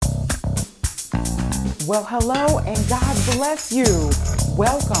Well, hello and God bless you.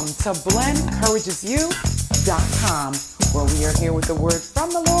 Welcome to BlenCouragesYou.com, where we are here with the word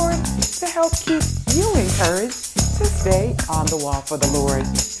from the Lord to help keep you encouraged to stay on the wall for the Lord.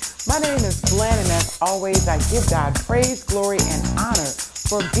 My name is Blen, and as always, I give God praise, glory, and honor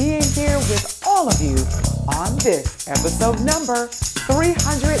for being here with all of you on this episode number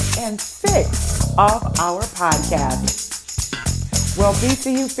 306 of our podcast. Well,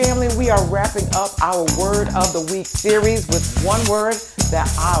 BCU family, we are wrapping up our Word of the Week series with one word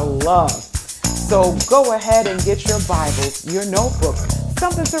that I love. So go ahead and get your Bibles, your notebook,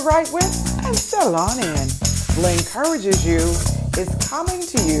 something to write with, and settle on in. Blen Encourages You is coming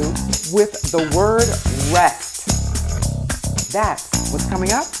to you with the word rest. That's what's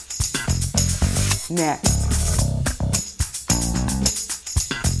coming up next.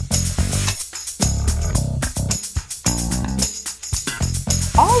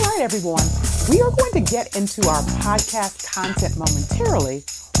 All right, everyone, we are going to get into our podcast content momentarily.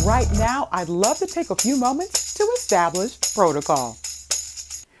 Right now, I'd love to take a few moments to establish protocol.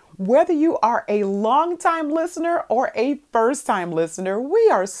 Whether you are a long-time listener or a first-time listener, we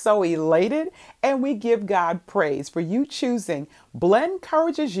are so elated and we give God praise for you choosing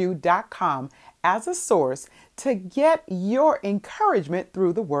BlenCouragesYou.com as a source to get your encouragement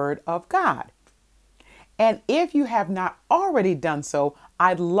through the Word of God. And if you have not already done so,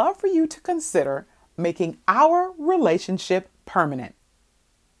 I'd love for you to consider making our relationship permanent.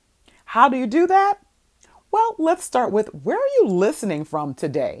 How do you do that? Well, let's start with where are you listening from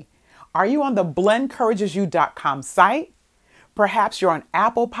today? Are you on the BlenCouragesYou.com site? Perhaps you're on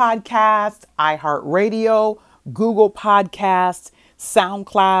Apple Podcasts, iHeartRadio, Google Podcasts,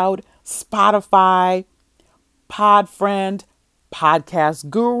 SoundCloud, Spotify, Podfriend, Podcast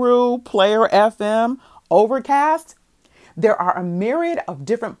Guru, Player FM, Overcast. There are a myriad of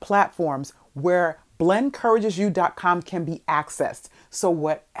different platforms where BlenCouragesYou.com can be accessed. So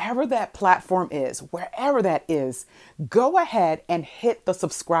whatever that platform is, wherever that is, go ahead and hit the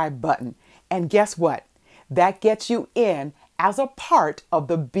subscribe button. And guess what? That gets you in as a part of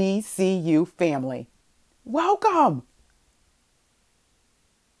the BCU family. Welcome.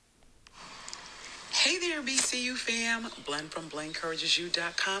 Hey there, BCU fam. Blen from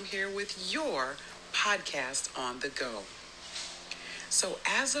BlenCouragesYou.com here with your podcast on the go. So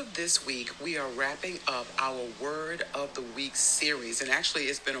as of this week, we are wrapping up our Word of the Week series. And actually,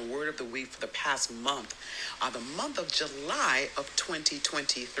 it's been a Word of the Week for the past month, the month of July of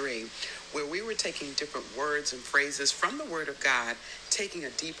 2023, where we were taking different words and phrases from the Word of God, taking a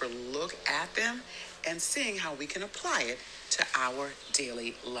deeper look at them, and seeing how we can apply it to our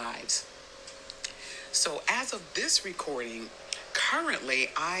daily lives. So as of this recording, currently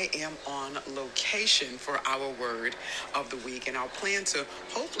I am on location for our Word of the Week, and I'll plan to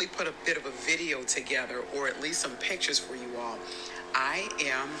hopefully put a bit of a video together or at least some pictures for you all. I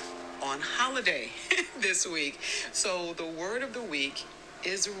am on holiday this week, so the Word of the Week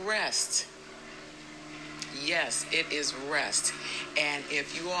is rest. Yes, it is rest. And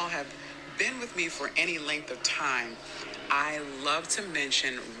if you all have been with me for any length of time, I love to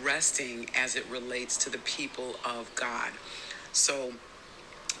mention resting as it relates to the people of God. So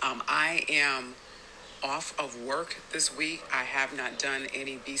I am off of work this week. I have not done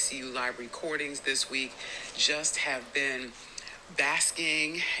any BCU live recordings this week, just have been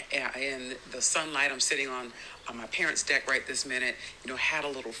basking in the sunlight. I'm sitting on my parents' deck right this minute, had a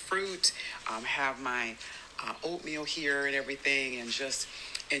little fruit, have my oatmeal here and everything, and just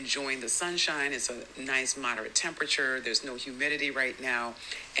enjoying the sunshine. It's a nice moderate temperature. There's no humidity right now,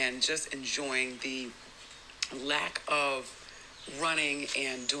 and just enjoying the lack of running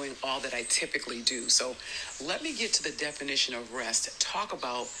and doing all that I typically do. So let me get to the definition of rest, talk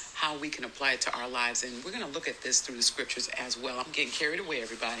about how we can apply it to our lives, and we're going to look at this through the scriptures as well. I'm getting carried away,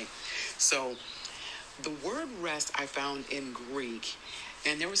 everybody. So the word rest I found in Greek,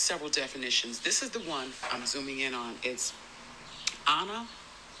 and there were several definitions. This is the one I'm zooming in on. It's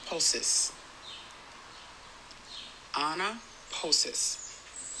anaposis. Anaposis.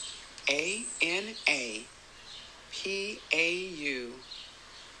 ANAPAUSIS.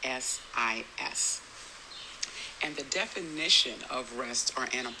 And the definition of rest or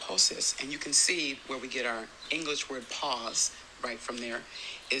anaposis, and you can see where we get our English word pause right from there,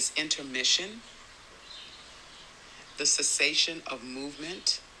 is intermission, the cessation of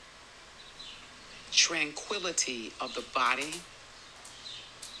movement, tranquility of the body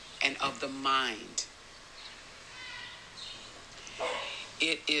and of the mind.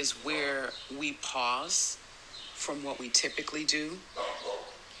 It is where we pause from what we typically do,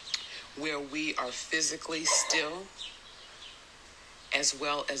 where we are physically still as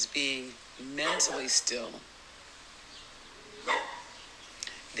well as being mentally still,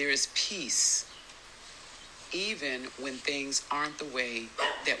 there is peace even when things aren't the way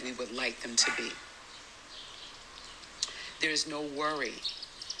that we would like them to be. There is no worry.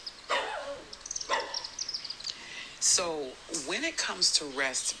 So when it comes to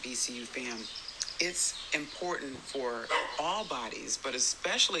rest, BCU fam, it's important for all bodies, but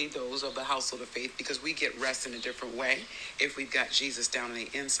especially those of the household of faith, because we get rest in a different way if we've got Jesus down on the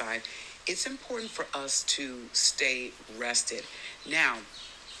inside. It's important for us to stay rested. Now,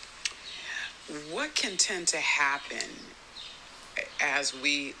 what can tend to happen as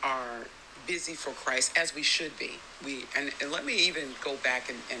we are busy for Christ, as we should be? And let me even go back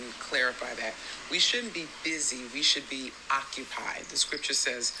and clarify that. We shouldn't be busy. We should be occupied. The scripture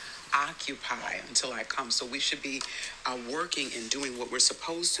says, occupy until I come. So we should be working and doing what we're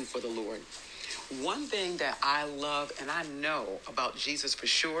supposed to for the Lord. One thing that I love and I know about Jesus for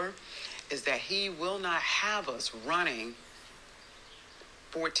sure is that he will not have us running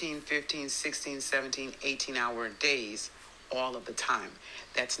 14, 15, 16, 17, 18-hour days all of the time.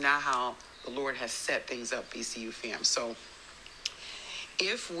 That's not how the Lord has set things up, BCU fam. So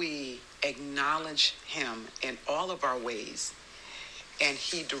if we acknowledge him in all of our ways and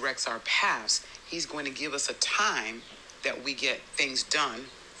he directs our paths, he's going to give us a time that we get things done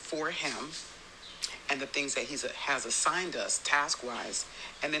for him and the things that he has assigned us task-wise.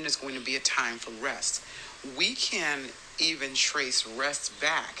 And then there's going to be a time for rest. We can even trace rest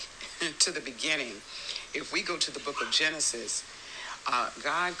back to the beginning. If we go to the book of Genesis,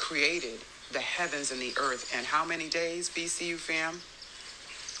 God created the heavens and the earth. And how many days, BCU fam?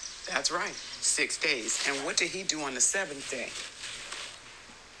 That's right, 6 days. And what did he do on the seventh day?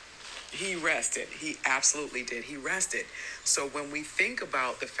 He rested. He absolutely did. He rested. So when we think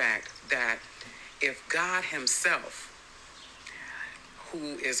about the fact that if God himself,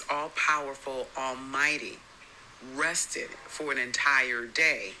 who is all-powerful, almighty, rested for an entire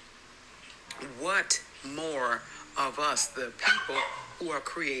day, what more of us, the people who are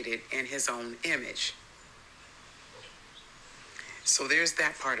created in his own image? So there's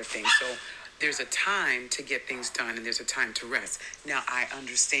that part of things. So there's a time to get things done and there's a time to rest. Now, I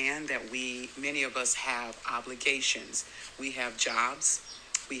understand that many of us have obligations. We have jobs,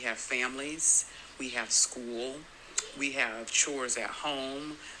 we have families, we have school, we have chores at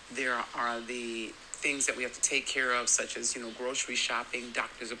home. There are the things that we have to take care of, such as, grocery shopping,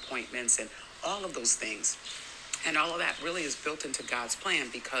 doctor's appointments, and all of those things. And all of that really is built into God's plan,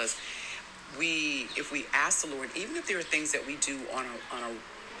 because if we ask the Lord, even if there are things that we do on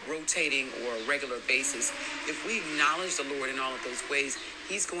a rotating or a regular basis, if we acknowledge the Lord in all of those ways,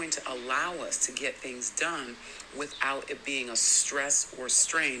 he's going to allow us to get things done without it being a stress or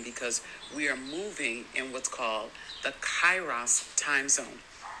strain, because we are moving in what's called the Kairos time zone.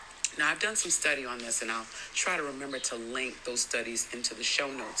 Now, I've done some study on this, and I'll try to remember to link those studies into the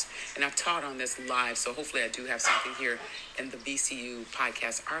show notes. And I've taught on this live, so hopefully I do have something here in the BCU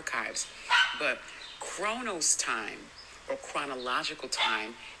podcast archives. But Chronos time, or chronological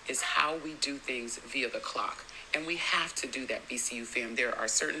time, is how we do things via the clock. And we have to do that, BCU fam. There are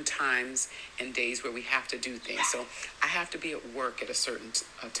certain times and days where we have to do things. So I have to be at work at a certain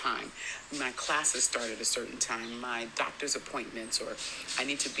time. My classes start at a certain time. My doctor's appointments, or I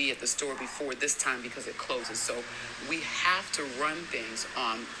need to be at the store before this time because it closes. So we have to run things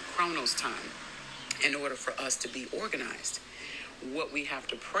on Chronos time in order for us to be organized. What we have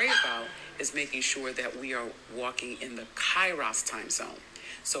to pray about is making sure that we are walking in the Kairos time zone.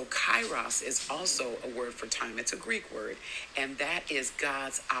 So Kairos is also a word for time. It's a Greek word, and that is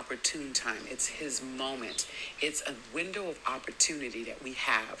God's opportune time. It's his moment. It's a window of opportunity that we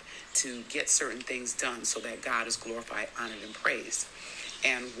have to get certain things done so that God is glorified, honored, and praised.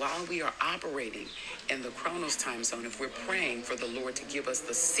 And while we are operating in the Chronos time zone, if we're praying for the Lord to give us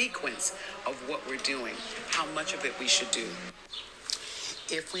the sequence of what we're doing, how much of it we should do,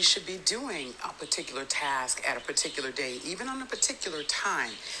 if we should be doing a particular task at a particular day, even on a particular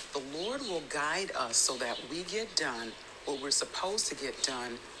time, the Lord will guide us so that we get done what we're supposed to get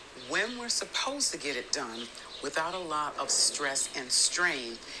done, when we're supposed to get it done, without a lot of stress and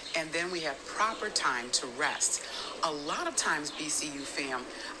strain. And then we have proper time to rest. A lot of times, BCU fam,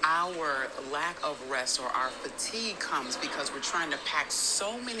 our lack of rest or our fatigue comes because we're trying to pack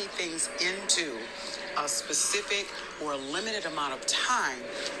so many things into a specific or a limited amount of time,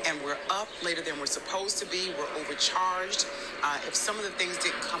 and we're up later than we're supposed to be. We're overcharged. If some of the things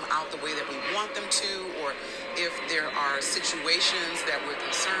didn't come out the way that we want them to, or if there are situations that we're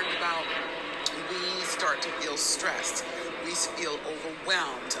concerned about, we start to feel stressed. we feel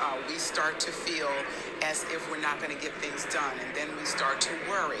overwhelmed. We start to feel as if we're not going to get things done. And then we start to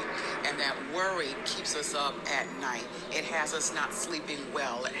worry. And that worry keeps us up at night. It has us not sleeping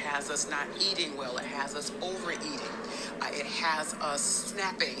well. It has us not eating well. It has us overeating. It has us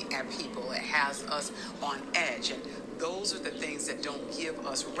snapping at people. It has us on edge. And those are the things that don't give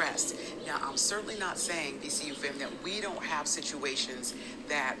us rest. Now, I'm certainly not saying, BCU fam, that we don't have situations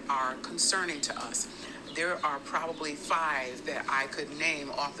that are concerning to us. There are probably 5 that I could name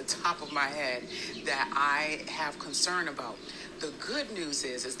off the top of my head that I have concern about. The good news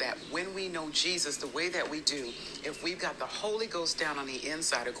is that when we know Jesus the way that we do, if we've got the Holy Ghost down on the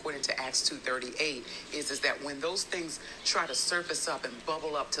inside, according to Acts 2:38, is that when those things try to surface up and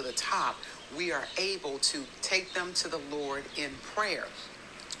bubble up to the top, we are able to take them to the Lord in prayer.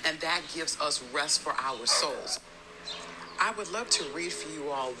 And that gives us rest for our souls. I would love to read for you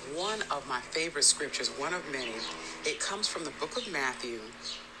all one of my favorite scriptures, one of many. It comes from the book of Matthew,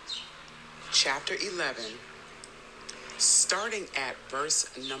 chapter 11, starting at verse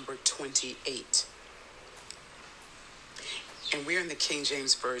number 28. And we're in the King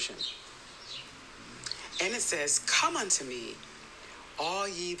James Version. And it says, "Come unto me, all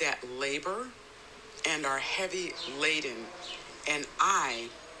ye that labor and are heavy laden, and I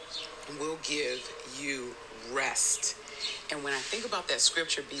will give you rest." And when I think about that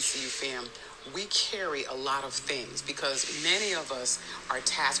scripture, BCU fam, we carry a lot of things because many of us are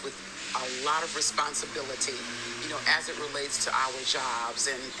tasked with a lot of responsibility, as it relates to our jobs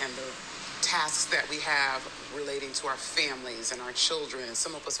and the tasks that we have relating to our families and our children.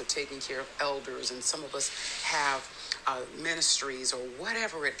 Some of us are taking care of elders, and some of us have ministries or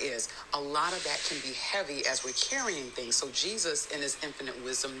whatever it is. A lot of that can be heavy as we're carrying things. So Jesus, in his infinite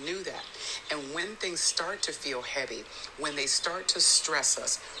wisdom, knew that. And when things start to feel heavy, when they start to stress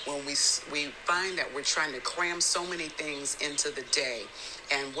us, when we find that we're trying to cram so many things into the day,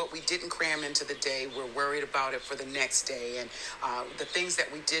 and what we didn't cram into the day, we're worried about it for the next day. And the things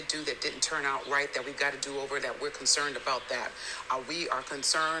that we did do that didn't turn out right, that we've got to do over, that we're concerned about that. We are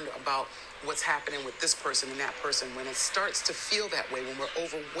concerned about what's happening with this person and that person. When it starts to feel that way, when we're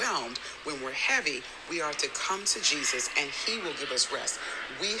overwhelmed, when we're heavy, we are to come to Jesus and he will give us rest.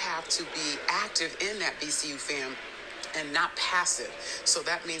 We have to be active in that, BCU fam, and not passive. So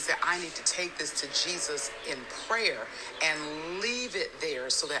that means that I need to take this to Jesus in prayer and leave it there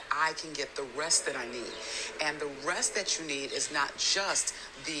so that I can get the rest that I need. And the rest that you need is not just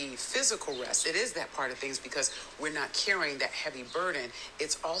the physical rest. It is that part of things because we're not carrying that heavy burden.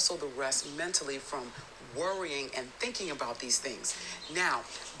 It's also the rest mentally from worrying and thinking about these things. Now,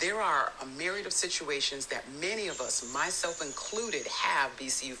 there are a myriad of situations that many of us, myself included, have,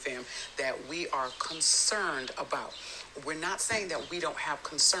 BCU fam, that we are concerned about. We're not saying that we don't have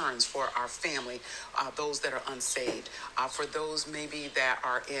concerns for our family, those that are unsaved, for those maybe that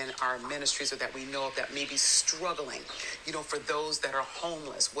are in our ministries or that we know of that may be struggling, for those that are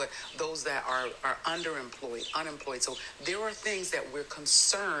homeless, those that are underemployed, unemployed. So there are things that we're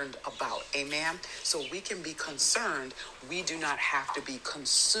concerned about, amen? So we can be concerned. We do not have to be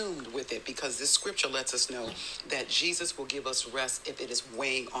consumed with it because this scripture lets us know that Jesus will give us rest if it is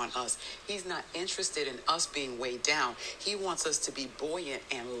weighing on us. He's not interested in us being weighed down. He wants us to be buoyant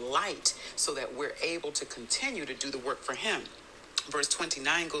and light so that we're able to continue to do the work for him. Verse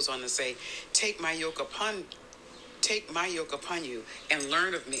 29 goes on to say, Take my yoke upon you and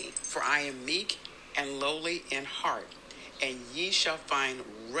learn of me, for I am meek and lowly in heart, and ye shall find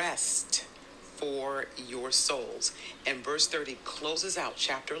rest for your souls." And verse 30 closes out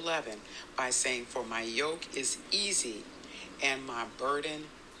chapter 11 by saying, "For my yoke is easy and my burden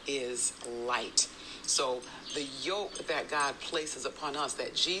is light." So the yoke that God places upon us,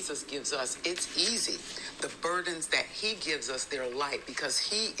 that Jesus gives us, it's easy. The burdens that he gives us, they're light because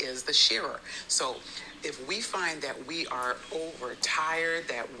he is the sharer. So if we find that we are overtired,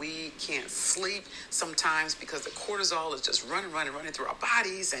 that we can't sleep sometimes because the cortisol is just running through our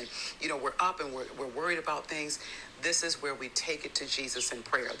bodies, and we're up and we're worried about things, this is where we take it to Jesus in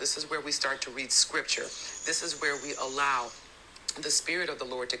prayer. This is where we start to read scripture. This is where we allow the Spirit of the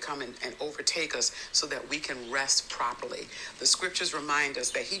Lord to come and overtake us so that we can rest properly. The scriptures remind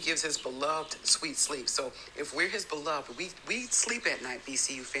us that he gives his beloved sweet sleep. So if we're his beloved, we sleep at night,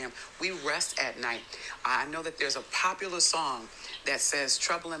 BCU fam. We rest at night. I know that there's a popular song that says,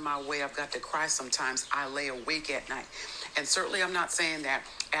 "Trouble in my way, I've got to cry sometimes. I lay awake at night." And certainly I'm not saying that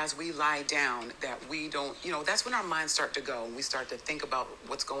as we lie down that we don't, that's when our minds start to go and we start to think about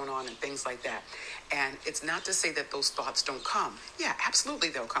what's going on and things like that. And it's not to say that those thoughts don't come. Yeah, absolutely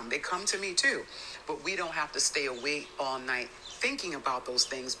they'll come. They come to me too. But we don't have to stay awake all night thinking about those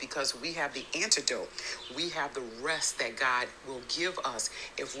things because we have the antidote. We have the rest that God will give us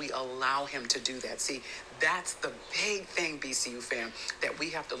if we allow him to do that. See, that's the big thing, BCU fam, that we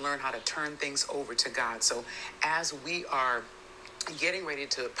have to learn how to turn things over to God. So as we are getting ready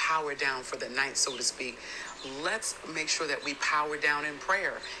to power down for the night, so to speak, let's make sure that we power down in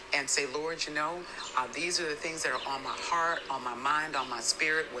prayer and say, Lord, these are the things that are on my heart, on my mind, on my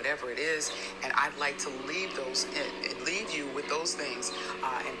spirit, whatever it is, and I'd like to leave you with those things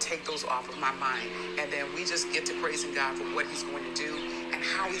and take those off of my mind. And then we just get to praising God for what he's going to do and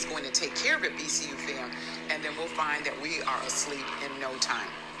how he's going to take care of it, BCU fam, and then we'll find that we are asleep in no time.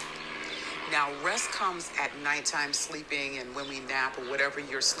 Now, rest comes at nighttime sleeping and when we nap or whatever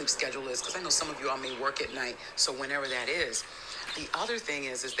your sleep schedule is, because I know some of you all may work at night, so whenever that is. The other thing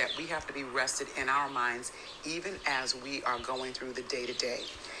is that we have to be rested in our minds even as we are going through the day-to-day.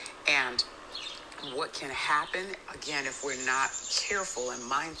 And what can happen, again, if we're not careful and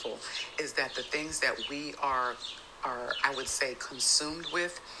mindful, is that the things that we are I would say, consumed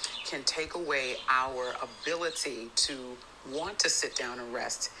with can take away our ability to want to sit down and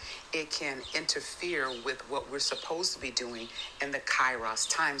rest. It can interfere with what we're supposed to be doing in the Kairos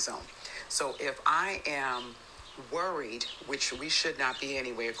time zone. So if I am worried, which we should not be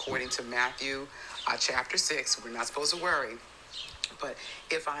anyway, according to Matthew chapter 6, we're not supposed to worry. But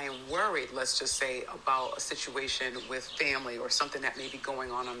if I am worried, let's just say, about a situation with family or something that may be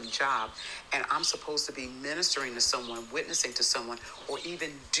going on the job, and I'm supposed to be ministering to someone, witnessing to someone, or even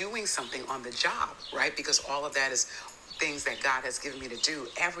doing something on the job, right? Because all of that is things that God has given me to do.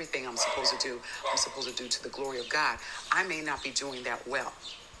 Everything I'm supposed to do, I'm supposed to do to the glory of God. I may not be doing that well.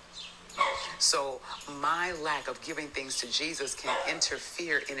 So my lack of giving things to Jesus can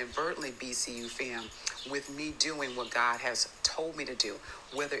interfere inadvertently, BCU fam, with me doing what God has told me to do,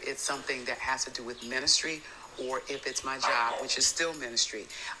 whether it's something that has to do with ministry or if it's my job, which is still ministry.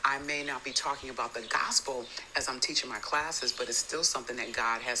 I may not be talking about the gospel as I'm teaching my classes, but it's still something that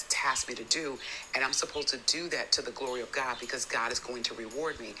God has tasked me to do. And I'm supposed to do that to the glory of God because God is going to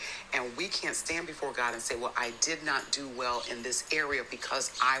reward me. And we can't stand before God and say, well, I did not do well in this area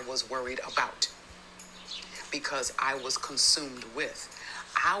because I was worried about, because I was consumed with.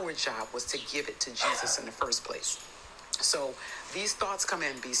 Our job was to give it to Jesus in the first place. So these thoughts come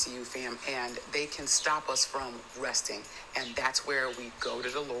in, BCU fam, and they can stop us from resting. And that's where we go to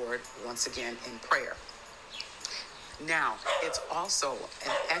the Lord once again in prayer. Now, it's also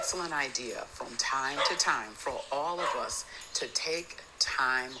an excellent idea from time to time for all of us to take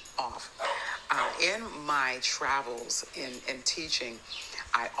time off. In my travels in teaching,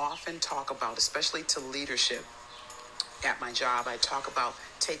 I often talk about, especially to leadership at my job, I talk about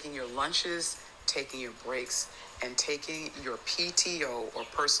taking your lunches, taking your breaks, and taking your PTO or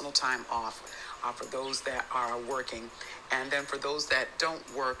personal time off for those that are working. And then for those that don't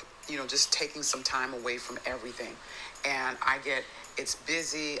work, just taking some time away from everything. And it's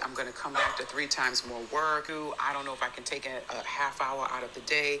busy. I'm going to come back to 3 times more work. I don't know if I can take a half hour out of the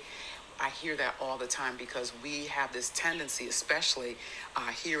day. I hear that all the time because we have this tendency, especially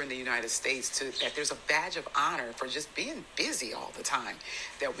here in the United States, that there's a badge of honor for just being busy all the time,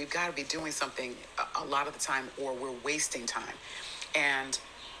 that we've got to be doing something a lot of the time or we're wasting time. And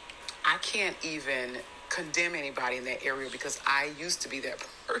I can't even condemn anybody in that area because I used to be that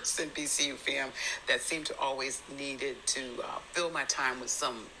person, BCU fam, that seemed to always needed to fill my time with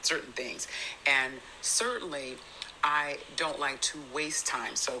some certain things. And certainly I don't like to waste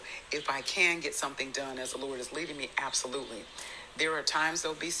time. So if I can get something done as the Lord is leading me, absolutely. There are times,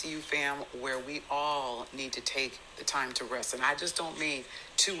 though, BCU fam, where we all need to take the time to rest. And I just don't mean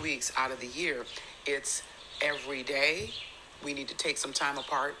 2 weeks out of the year. It's every day. We need to take some time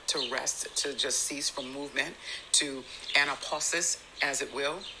apart to rest, to just cease from movement, to anapausis, as it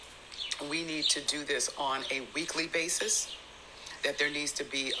will. We need to do this on a weekly basis, that there needs to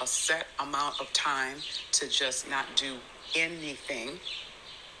be a set amount of time to just not do anything,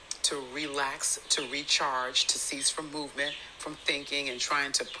 to relax, to recharge, to cease from movement, from thinking and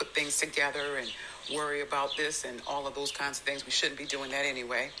trying to put things together and worry about this and all of those kinds of things. We shouldn't be doing that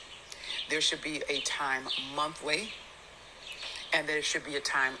anyway. There should be a time monthly, and there should be a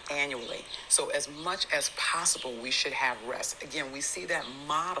time annually. So as much as possible, we should have rest. Again, we see that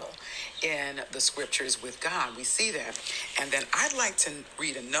model in the scriptures with God. We see that. And then I'd like to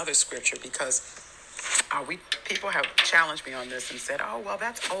read another scripture because people have challenged me on this and said, oh, well,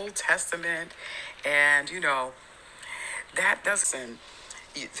 that's Old Testament. And,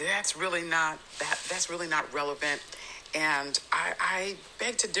 that's really not relevant. And I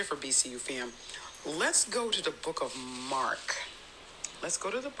beg to differ, BCU fam. Let's go to the book of Mark. Let's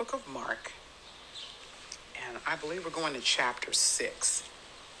go to the book of Mark. And I believe we're going to chapter 6.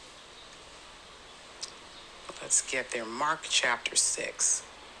 Let's get there. Mark chapter 6.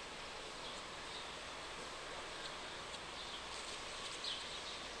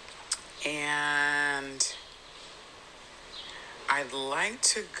 And I'd like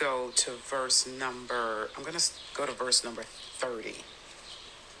to go to I'm going to go to verse number 30.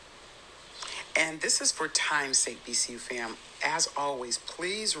 And this is for time's sake, BCU fam. As always,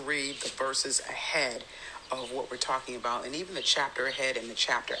 please read the verses ahead of what we're talking about, and even the chapter ahead and the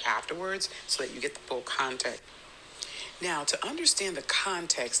chapter afterwards, so that you get the full context. Now, to understand the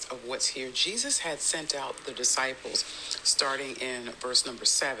context of what's here, Jesus had sent out the disciples starting in verse number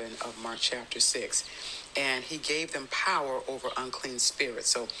 7 of Mark chapter 6, and he gave them power over unclean spirits.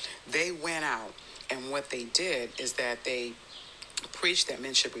 So they went out, and what they did is that they preached that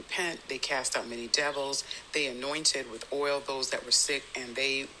men should repent. They cast out many devils. They anointed with oil those that were sick, and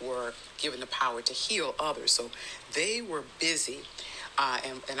they were given the power to heal others. So they were busy.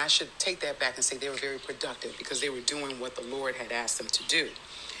 And I should take that back and say they were very productive, because they were doing what the Lord had asked them to do.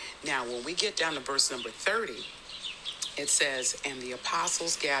 Now, when we get down to verse number 30, it says, and the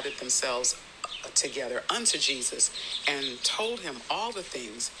apostles gathered themselves together unto Jesus and told him all the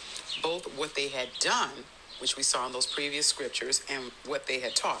things, both what they had done, which we saw in those previous scriptures, and what they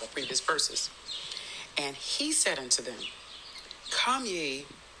had taught, the previous verses. And he said unto them, come ye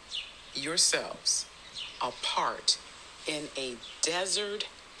yourselves apart in a desert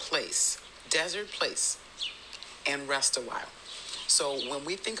place, and rest a while. So when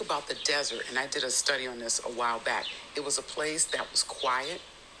we think about the desert, and I did a study on this a while back, it was a place that was quiet,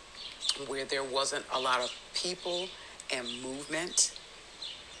 where there wasn't a lot of people and movement,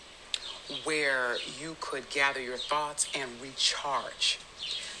 where you could gather your thoughts and recharge.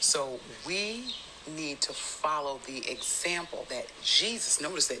 So we need to follow the example that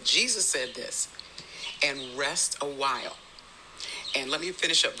notice that Jesus said this, and rest a while. And let me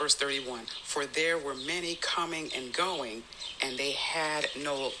finish up verse 31. For there were many coming and going, and they had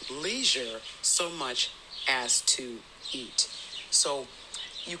no leisure so much as to eat. So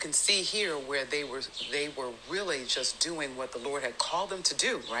you can see here where they were really just doing what the Lord had called them to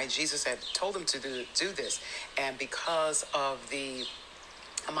do, right? Jesus had told them to do this. And because of the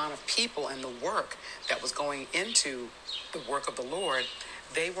amount of people and the work that was going into the work of the Lord,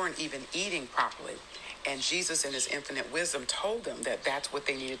 they weren't even eating properly. And Jesus, in his infinite wisdom, told them that that's what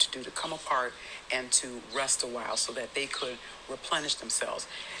they needed to do, to come apart and to rest a while so that they could replenish themselves.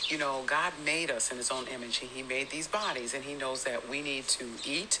 You know, God made us in his own image. He made these bodies, and he knows that we need to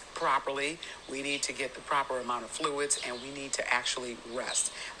eat properly. We need to get the proper amount of fluids, and we need to actually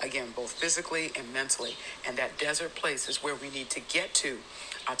rest. Again, both physically and mentally. And that desert place is where we need to get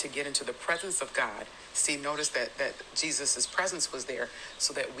into the presence of God. See, notice that Jesus' presence was there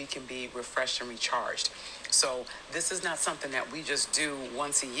so that we can be refreshed and recharged. So this is not something that we just do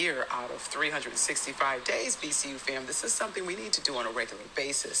once a year out of 365 days, BCU fam. This is something we need to do on a regular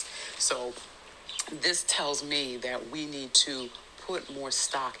basis. So this tells me that we need to put more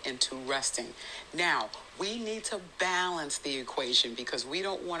stock into resting. Now, we need to balance the equation, because we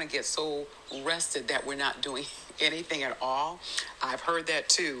don't want to get so rested that we're not doing anything at all. I've heard that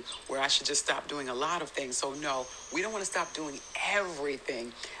too, where I should just stop doing a lot of things. So no, we don't want to stop doing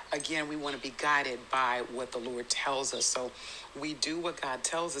everything. Again, we want to be guided by what the Lord tells us. So we do what God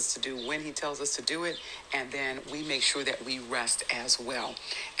tells us to do when he tells us to do it, and then we make sure that we rest as well,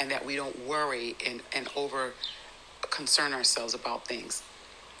 and that we don't worry and over concern ourselves about things.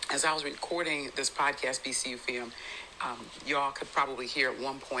 As I was recording this podcast, BCU fam, y'all could probably hear at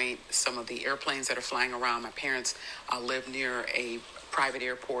one point some of the airplanes that are flying around. My parents live near a private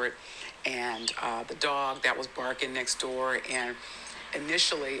airport, and the dog that was barking next door. And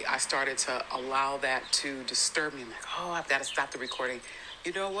initially, I started to allow that to disturb me. I'm like, oh, I've got to stop the recording.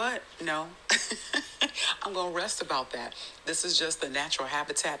 You know what? No, I'm going to rest about that. This is just the natural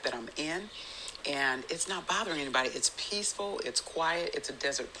habitat that I'm in. And it's not bothering anybody. It's peaceful. It's quiet. It's a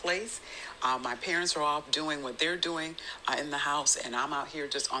desert place. My parents are off doing what they're doing in the house, and I'm out here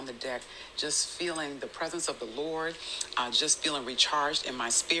just on the deck, just feeling the presence of the Lord, just feeling recharged in my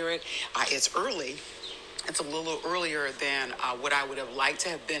spirit. It's early. It's a little earlier than what I would have liked to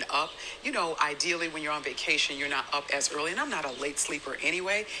have been up. You know, ideally when you're on vacation, you're not up as early. And I'm not a late sleeper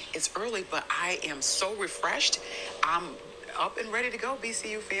anyway. It's early, but I am so refreshed. I'm up and ready to go,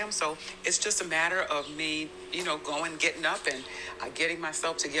 BCU fam. So it's just a matter of me, getting up and getting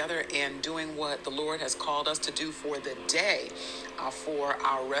myself together and doing what the Lord has called us to do for the day, for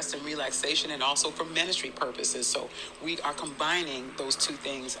our rest and relaxation, and also for ministry purposes. So we are combining those two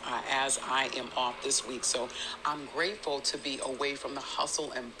things as I am off this week. So I'm grateful to be away from the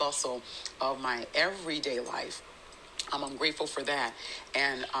hustle and bustle of my everyday life. I'm grateful for that,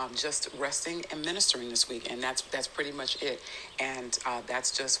 and just resting and ministering this week, and that's pretty much it. And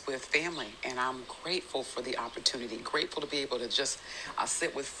that's just with family, and I'm grateful for the opportunity. Grateful to be able to just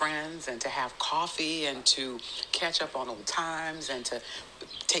sit with friends and to have coffee and to catch up on old times and to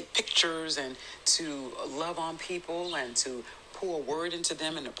take pictures and to love on people and to pour a word into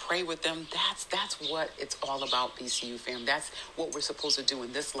them and to pray with them. That's what it's all about, BCU fam. That's what we're supposed to do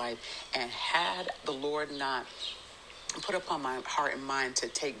in this life. And had the Lord not put upon my heart and mind to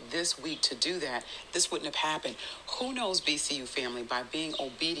take this week to do that, this wouldn't have happened. Who knows, BCU family, by being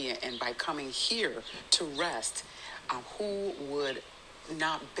obedient and by coming here to rest, who would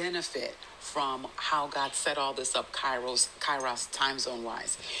not benefit from how God set all this up, Kairos time zone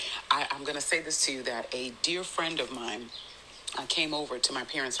wise? I'm going to say this to you, that a dear friend of mine came over to my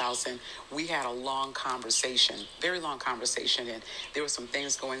parents' house, and we had a long conversation, very long conversation, and there were some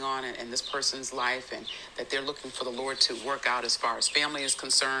things going on in this person's life, and that they're looking for the Lord to work out as far as family is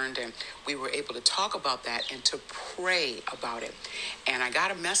concerned, and we were able to talk about that and to pray about it. And I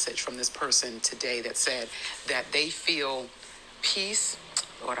got a message from this person today that said that they feel peace,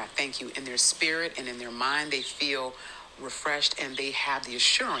 Lord, I thank you, in their spirit and in their mind. They feel refreshed, and they have the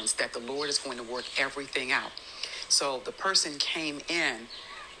assurance that the Lord is going to work everything out. So the person came in,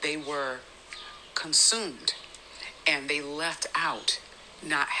 they were consumed, and they left out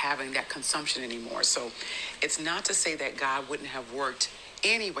not having that consumption anymore. So it's not to say that God wouldn't have worked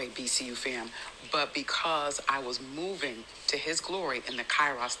anyway, BCU fam, but because I was moving to his glory in the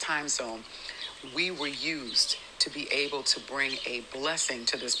Kairos time zone, we were used to be able to bring a blessing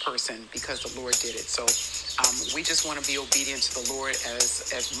to this person because the Lord did it. So we just want to be obedient to the Lord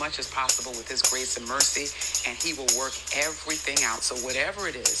as much as possible with his grace and mercy, and he will work everything out. So whatever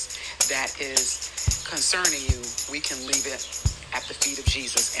it is that is concerning you, we can leave it at the feet of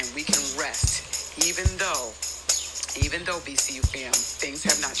Jesus, and we can rest. Even though BCU fam, things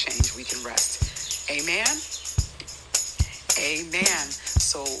have not changed, we can rest. Amen. Amen.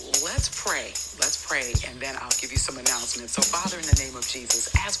 So let's pray, and then I'll give you some announcements. So Father, in the name of Jesus,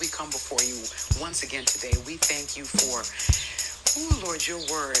 as we come before you once again today, we thank you for, Lord, your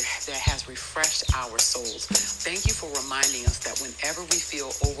word that has refreshed our souls. Thank you for reminding us that whenever we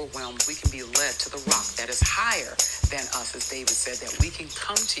feel overwhelmed, we can be led to the rock that is higher than us, as David said, that we can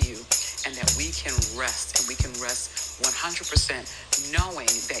come to you and that we can rest, and we can rest 100%, knowing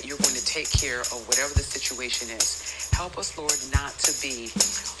that you're going to take care of whatever the situation is. Help us, Lord, not to be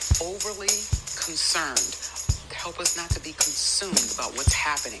overly concerned. Help us not to be consumed about what's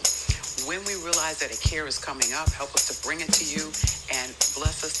happening. When we realize that a care is coming up, help us to bring it to you, and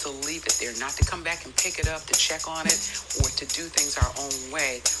bless us to leave it there, not to come back and pick it up, to check on it, or to do things our own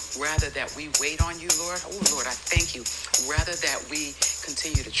way. Rather that we wait on you, Lord. Oh, Lord, I thank you. Rather that we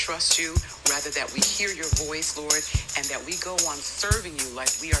continue to trust you. Rather that we hear your voice, Lord, and that we go on serving you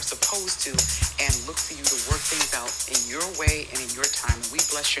like we are supposed to, and look for you to work things out in your way and in your time. And we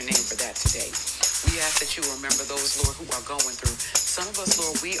bless your name for that today. We ask that you remember those, Lord, who are going through. Some of us,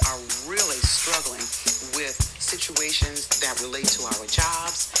 Lord, we are really struggling with situations that relate to our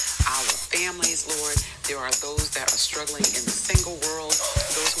jobs, our families, Lord. There are those that are struggling in the single world,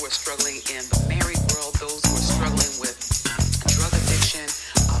 those who are struggling in the married world, those who are struggling with drug addiction,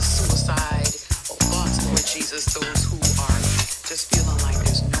 suicide, thoughts, Lord Jesus, those who are just feeling like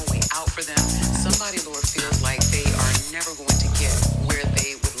there's no way out for them. Somebody, Lord, feels like they are never going to get where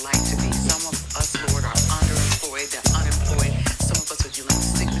they would like to be. Some of us, Lord, are underemployed, they're unemployed. Some of us are dealing with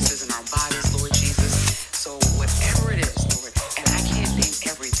sicknesses in our bodies, Lord Jesus. So whatever it is, Lord, and I can't name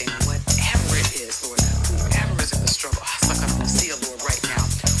everything, whatever it is, Lord, whoever is in the struggle, Lord, right now,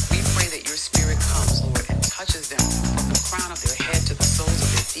 we pray that your spirit comes, Lord, and touches them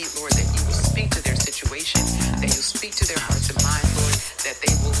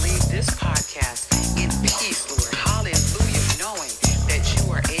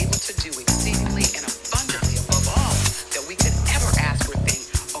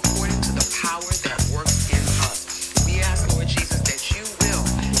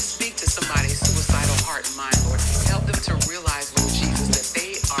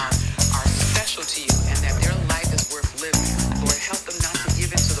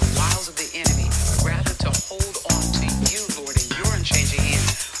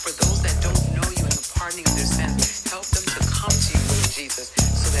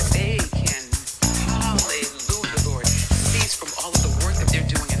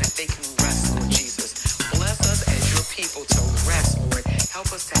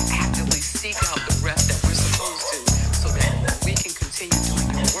seek out the rest that we're supposed to, so that we can continue doing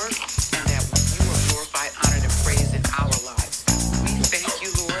your work and that you are glorified, honored, and praised in our lives. We thank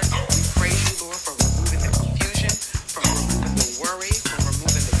you, Lord. We praise you, Lord, for removing the confusion, for removing the worry, for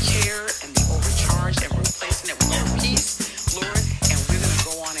removing the care and the overcharge, and replacing it with your peace, Lord. And we're going to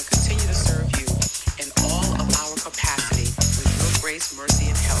go on and continue to serve you in all of our capacity with your grace, mercy,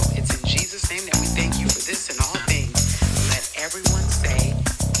 and help. It's in Jesus' name that we thank you for this and all things. Let everyone say